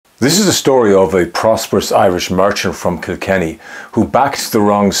This is the story of a prosperous Irish merchant from Kilkenny who backed the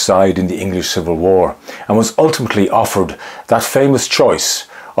wrong side in the English Civil War and was ultimately offered that famous choice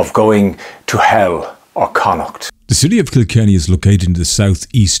of going to hell or Connacht. The city of Kilkenny is located in the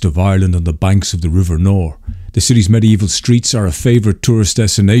south-east of Ireland on the banks of the River Nore. The city's medieval streets are a favourite tourist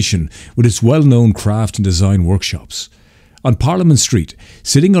destination with its well-known craft and design workshops. On Parliament Street,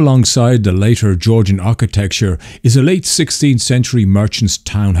 sitting alongside the later Georgian architecture, is a late 16th century merchant's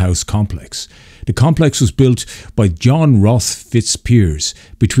townhouse complex. The complex was built by John Roth Fitzpiers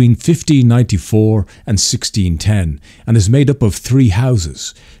between 1594 and 1610 and is made up of 3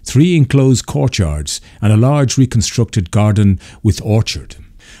 houses, 3 enclosed courtyards and a large reconstructed garden with orchard.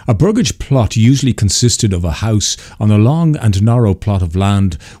 A burgage plot usually consisted of a house on a long and narrow plot of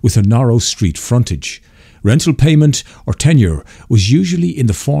land with a narrow street frontage. Rental payment or tenure was usually in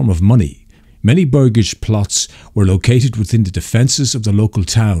the form of money. Many burgage plots were located within the defences of the local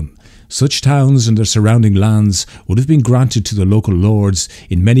town. Such towns and their surrounding lands would have been granted to the local lords,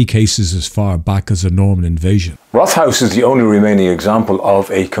 in many cases as far back as the Norman invasion. Roth House is the only remaining example of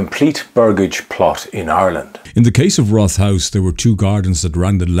a complete burgage plot in Ireland. In the case of Roth House, there were 2 gardens that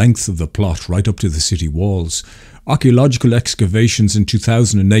ran the length of the plot right up to the city walls. Archaeological excavations in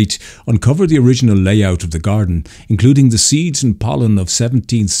 2008 uncovered the original layout of the garden, including the seeds and pollen of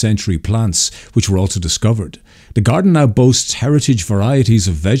 17th century plants, which were also discovered. The garden now boasts heritage varieties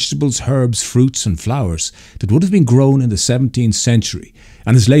of vegetables, herbs, fruits and flowers that would have been grown in the 17th century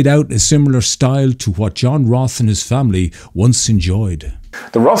and is laid out in a similar style to what John Roth and his family once enjoyed.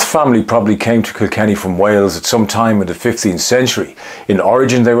 The Roth family probably came to Kilkenny from Wales at some time in the 15th century. In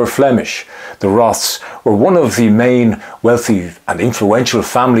origin they were Flemish. The Roths were one of the main wealthy and influential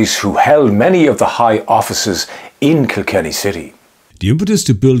families who held many of the high offices in Kilkenny City. The impetus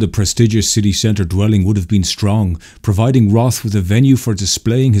to build a prestigious city centre dwelling would have been strong, providing Roth with a venue for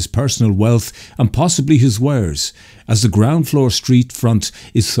displaying his personal wealth and possibly his wares, as the ground floor street front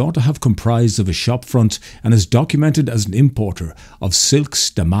is thought to have comprised of a shop front and is documented as an importer of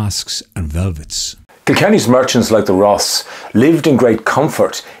silks, damasks and velvets. Kilkenny's merchants like the Roths lived in great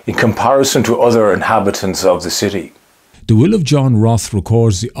comfort in comparison to other inhabitants of the city. The will of John Roth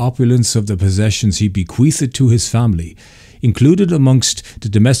records the opulence of the possessions he bequeathed to his family. Included amongst the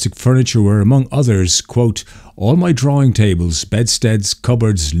domestic furniture were, among others, quote, all my drawing tables, bedsteads,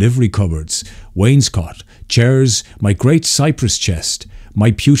 cupboards, livery cupboards, wainscot, chairs, my great cypress chest, my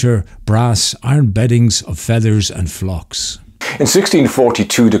pewter, brass, iron beddings of feathers and flocks. In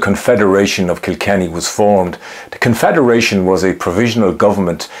 1642, the Confederation of Kilkenny was formed. The Confederation was a provisional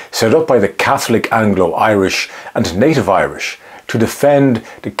government set up by the Catholic Anglo-Irish and Native Irish to defend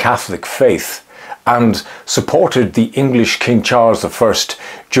the Catholic faith, and supported the English King Charles I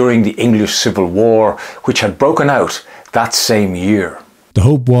during the English Civil War, which had broken out that same year. The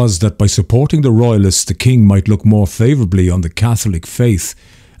hope was that by supporting the Royalists, the King might look more favourably on the Catholic faith,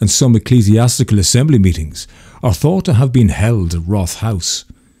 and some ecclesiastical assembly meetings are thought to have been held at Roth House.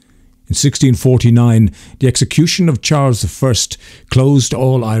 In 1649, the execution of Charles I closed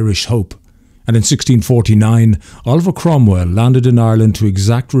all Irish hope, and in 1649, Oliver Cromwell landed in Ireland to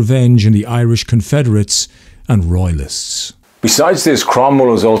exact revenge on the Irish Confederates and Royalists. Besides this,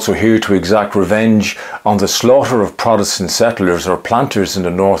 Cromwell was also here to exact revenge on the slaughter of Protestant settlers or planters in the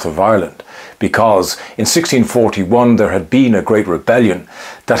north of Ireland, because in 1641 there had been a great rebellion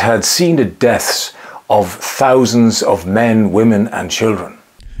that had seen the deaths of thousands of men, women and children.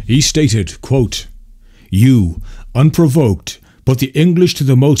 He stated, quote, you, unprovoked, but the English to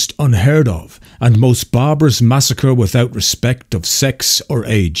the most unheard of and most barbarous massacre without respect of sex or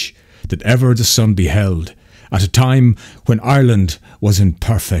age that ever the sun beheld, at a time when Ireland was in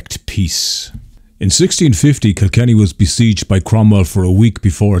perfect peace. In 1650, Kilkenny was besieged by Cromwell for a week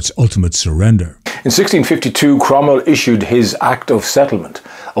before its ultimate surrender. In 1652, Cromwell issued his Act of Settlement.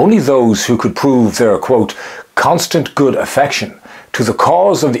 Only those who could prove their, quote, constant good affection to the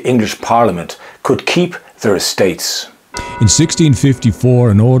cause of the English Parliament could keep their estates. In 1654,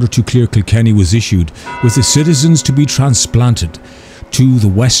 an order to clear Kilkenny was issued, with the citizens to be transplanted to the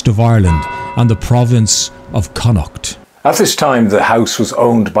west of Ireland and the province of Connaught. At this time, the house was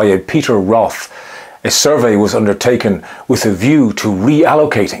owned by a Peter Roth. A survey was undertaken with a view to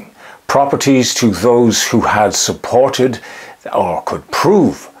reallocating properties to those who had supported or could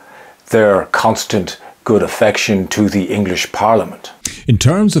prove their constant good affection to the English Parliament. In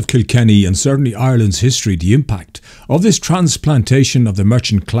terms of Kilkenny and certainly Ireland's history, the impact of this transplantation of the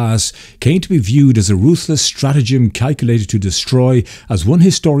merchant class came to be viewed as a ruthless stratagem calculated to destroy, as one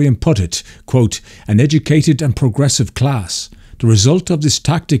historian put it, quote, an educated and progressive class, The result of this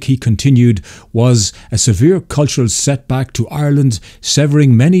tactic, he continued, was a severe cultural setback to Ireland,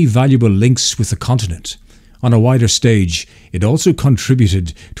 severing many valuable links with the continent. On a wider stage, it also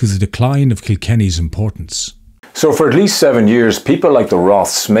contributed to the decline of Kilkenny's importance. So for at least 7 years, people like the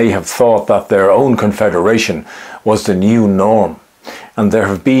Roths may have thought that their own confederation was the new norm. And there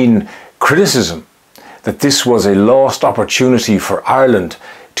have been criticism that this was a lost opportunity for Ireland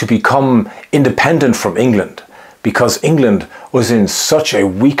to become independent from England, because England was in such a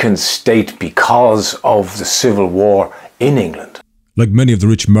weakened state because of the Civil War in England. Like many of the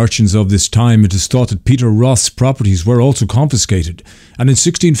rich merchants of this time, it is thought that Peter Roth's properties were also confiscated, and in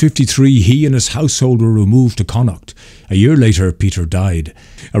 1653 he and his household were removed to Connacht. A year later, Peter died.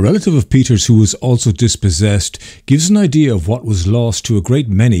 A relative of Peter's who was also dispossessed gives an idea of what was lost to a great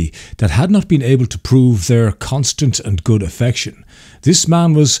many that had not been able to prove their constant and good affection. This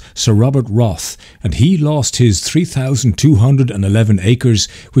man was Sir Robert Roth, and he lost his 3,211 acres,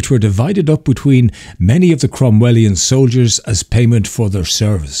 which were divided up between many of the Cromwellian soldiers as payment for their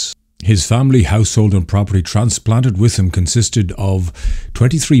service. His family, household and property transplanted with him consisted of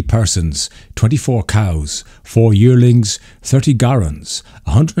 23 persons, 24 cows, 4 yearlings, 30 garrons,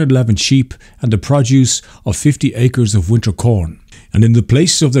 111 sheep, and the produce of 50 acres of winter corn. And in the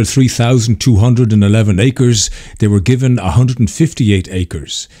place of their 3,211 acres, they were given 158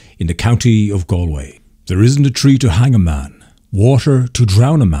 acres in the county of Galway. There isn't a tree to hang a man, water to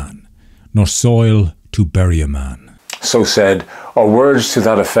drown a man, nor soil to bury a man. So said, or words to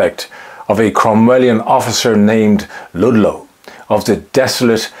that effect, of a Cromwellian officer named Ludlow of the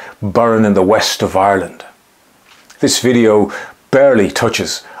desolate Burren in the west of Ireland. This video barely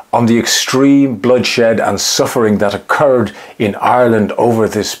touches on the extreme bloodshed and suffering that occurred in Ireland over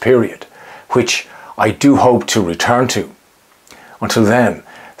this period, which I do hope to return to. Until then,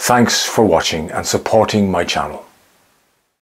 thanks for watching and supporting my channel.